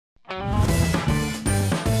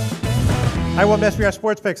Hi, welcome to SBR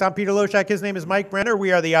Sports Picks. I'm Peter Loshak. His name is Mike Brenner.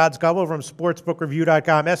 We are the Odds Couple from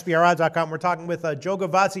SportsbookReview.com, SBROdds.com. We're talking with Joe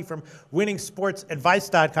Gavazzi from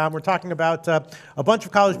WinningsPortsAdvice.com. We're talking about a bunch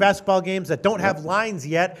of college basketball games that don't have lines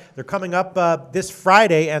yet. They're coming up this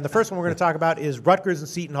Friday, and the first one we're going to talk about is Rutgers and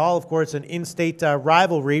Seton Hall, of course, an in-state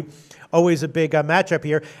rivalry. Always a big matchup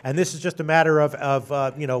here, and this is just a matter of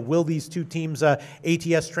will these two teams'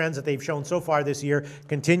 ATS trends that they've shown so far this year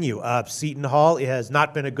continue? Seton Hall has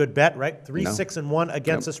not been a good bet, right? 3-6-1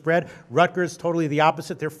 against the spread. Rutgers, totally the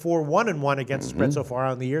opposite. They're 4-1-1 against the spread so far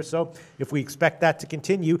on the year. So if we expect that to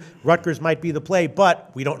continue, Rutgers might be the play,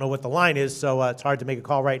 but we don't know what the line is, so it's hard to make a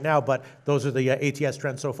call right now. But those are the ATS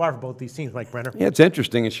trends so far for both these teams, Mike Brenner. Yeah, it's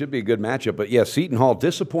interesting. It should be a good matchup. But, yeah, Seton Hall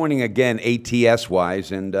disappointing again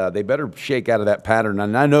ATS-wise, and they better shake out of that pattern.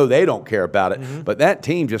 And I know they don't care about it, but that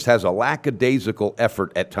team just has a lackadaisical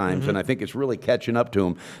effort at times, and I think it's really catching up to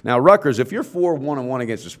them. Now, Rutgers, if you're 4-1-1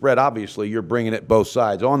 against the spread, obviously you're bringing it both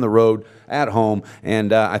sides, on the road, at home,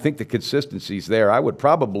 and I think the consistency's there. I would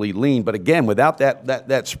probably lean, but again, without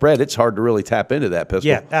that spread, it's hard to really tap into that, Pistol.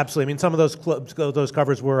 Yeah, absolutely. I mean, some of those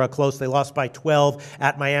covers were close. They lost by 12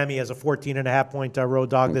 at Miami as a 14.5-point road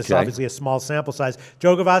dog. This is obviously a small sample size.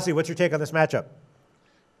 Joe Gavazzi, what's your take on this matchup?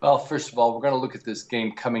 Well, first of all, we're going to look at this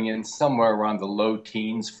game coming in somewhere around the low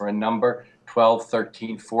teens for a number, 12,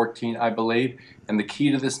 13, 14, I believe. And the key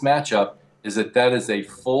to this matchup is that is a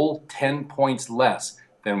full 10 points less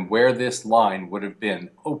than where this line would have been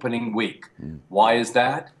opening week. Why is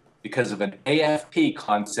that? Because of an AFP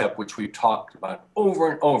concept, which we've talked about over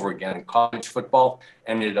and over again in college football,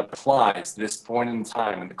 and it applies this point in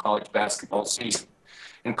time in the college basketball season.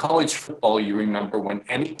 In college football, you remember when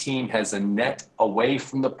any team has a net away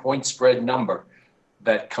from the point spread number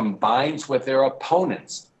that combines with their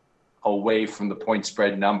opponents away from the point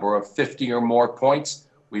spread number of 50 or more points,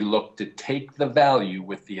 we look to take the value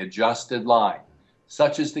with the adjusted line.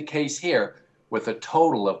 Such is the case here with a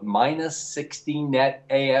total of -60 net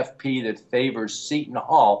AFP that favors Seton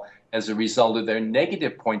Hall as a result of their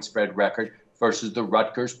negative point spread record versus the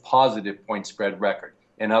Rutgers positive point spread record.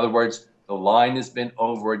 In other words, the line has been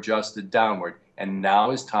over-adjusted downward, and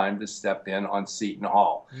now is time to step in on Seton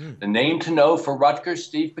Hall. The name to know for Rutgers,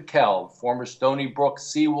 Steve Pickell, former Stony Brook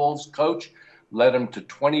Seawolves coach, led them to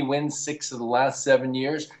 20 wins 6 of the last 7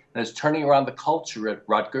 years, and is turning around the culture at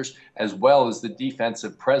Rutgers as well as the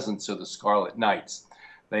defensive presence of the Scarlet Knights.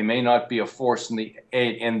 They may not be a force in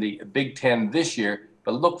the Big Ten this year,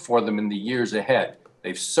 but look for them in the years ahead.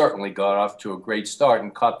 They've certainly got off to a great start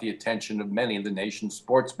and caught the attention of many of the nation's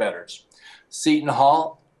sports bettors. Seton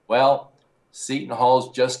Hall, well, Seton Hall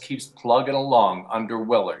just keeps plugging along under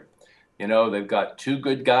Willard. You know, they've got two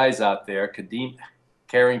good guys out there, Kadeem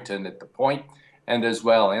Carrington at the point, and as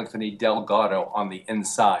well Anthony Delgado on the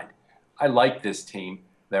inside. I like this team.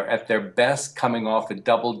 They're at their best coming off a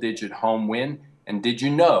double-digit home win. And did you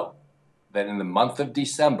know that in the month of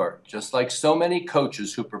December, just like so many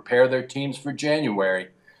coaches who prepare their teams for January,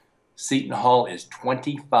 Seton Hall is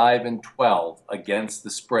 25-12 against the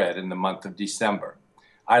spread in the month of December.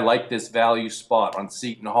 I like this value spot on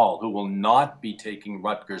Seton Hall, who will not be taking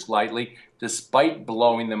Rutgers lightly, despite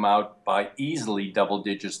blowing them out by easily double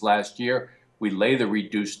digits last year. We lay the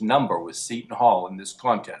reduced number with Seton Hall in this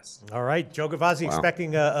contest. All right, Joe Gavazzi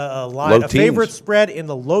expecting a favorite spread in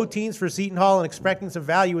the low teens for Seton Hall and expecting some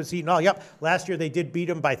value in Seton Hall. Yep, last year they did beat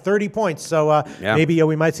them by 30 points, so maybe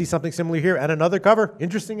we might see something similar here. And another cover,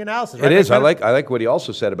 interesting analysis. Right? It is. I like what he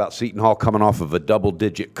also said about Seton Hall coming off of a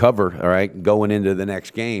double-digit cover, all right, going into the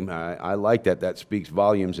next game. I like that. That speaks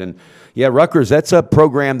volumes. And, yeah, Rutgers, that's a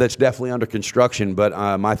program that's definitely under construction,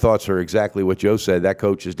 but my thoughts are exactly what Joe said. That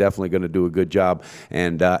coach is definitely going to do a good job,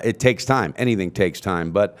 and it takes time. Anything takes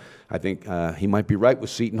time, but I think he might be right with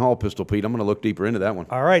Seton Hall, Pistol Pete. I'm going to look deeper into that one.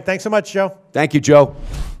 All right. Thanks so much, Joe. Thank you, Joe.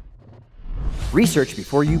 Research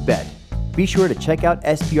before you bet. Be sure to check out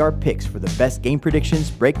SBR Picks for the best game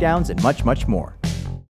predictions, breakdowns, and much, much more.